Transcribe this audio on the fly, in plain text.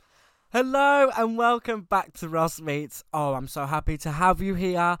Hello and welcome back to Ross Meets. Oh, I'm so happy to have you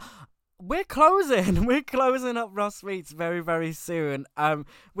here. We're closing. We're closing up Ross Meets very, very soon.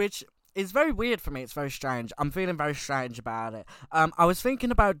 Which is very weird for me. It's very strange. I'm feeling very strange about it. I was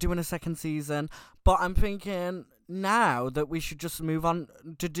thinking about doing a second season, but I'm thinking now that we should just move on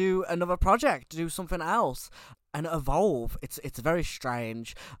to do another project, to do something else. And evolve. It's very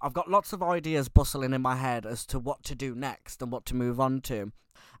strange. I've got lots of ideas bustling in my head as to what to do next and what to move on to.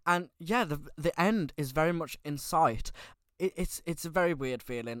 And yeah, the end is very much in sight. It's a very weird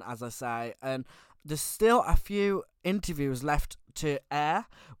feeling, as I say, and there's still a few interviews left to air,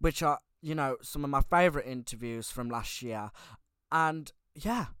 which are some of my favourite interviews from last year, and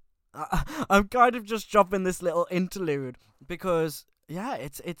yeah, I'm kind of just dropping this little interlude because yeah,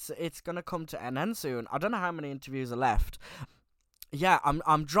 it's gonna come to an end soon. I don't know how many interviews are left. Yeah,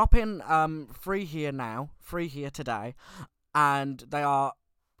 I'm dropping three here today, and they are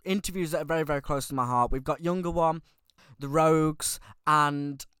interviews that are very, very close to my heart. We've got Yxngxr1, The Rogues,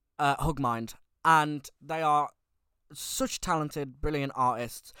 and Hugmynd, and they are such talented, brilliant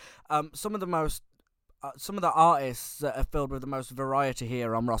artists. Some of the artists that are filled with the most variety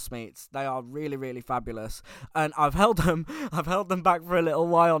here on Ross Meets. They are really, really fabulous, and I've held them back for a little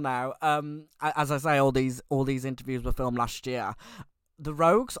while now. As I say, all these interviews were filmed last year. The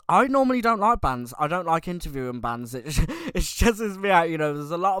Rogues, I normally don't like bands. I don't like interviewing bands. It stresses me out. There's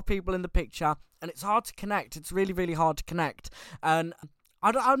a lot of people in the picture, and it's hard to connect. It's really, really hard to connect. And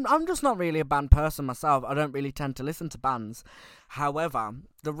I'm just not really a band person myself. I don't really tend to listen to bands. However,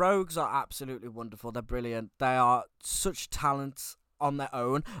 the Rogues are absolutely wonderful. They're brilliant. They are such talents on their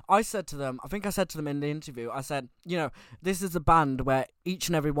own. I said to them in the interview, I said, this is a band where each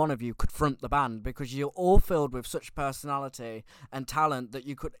and every one of you could front the band because you're all filled with such personality and talent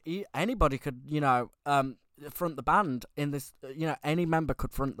that anybody could, front the band in this, any member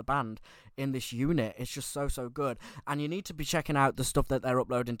could front the band in this unit. It's just so, so good. And you need to be checking out the stuff that they're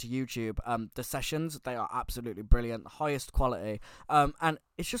uploading to YouTube. The sessions, they are absolutely brilliant, highest quality. And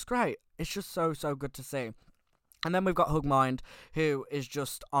it's just great. It's just so, so good to see. And then we've got Hugmynd, who is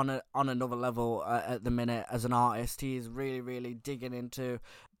just on another level at the minute as an artist. He's really, really digging into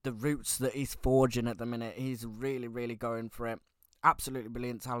the roots that he's forging at the minute. He's really, really going for it. Absolutely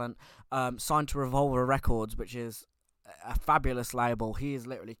brilliant talent. Signed to Revolver Records, which is a fabulous label. He is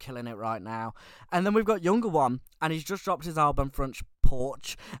literally killing it right now. And then we've got Yxngxr1, and he's just dropped his album Front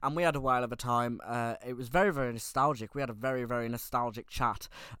Porch, and we had a while of a time. It was very, very nostalgic. We had a very, very nostalgic chat,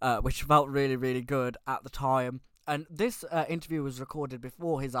 which felt really, really good at the time. And this interview was recorded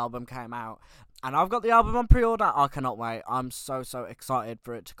before his album came out. And I've got the album on pre-order. I cannot wait. I'm so, so excited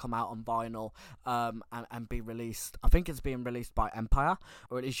for it to come out on vinyl and be released. I think it's being released by Empire,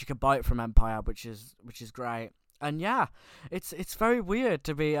 or at least you can buy it from Empire, which is great. And yeah, it's very weird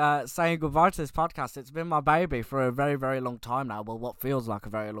to be saying goodbye to this podcast. It's been my baby for a very, very long time now. Well, what feels like a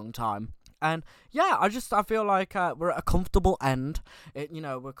very long time. And yeah, I feel like we're at a comfortable end.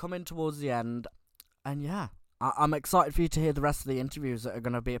 We're coming towards the end. And yeah, I'm excited for you to hear the rest of the interviews that are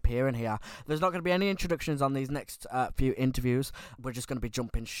going to be appearing here. There's not going to be any introductions on these next few interviews. We're just going to be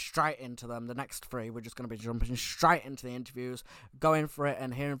jumping straight into them. The next three, we're just going to be jumping straight into the interviews, going for it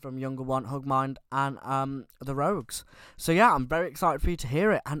and hearing from Yxngxr1, Hugmynd, and The Rogues. So yeah, I'm very excited for you to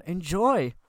hear it and enjoy.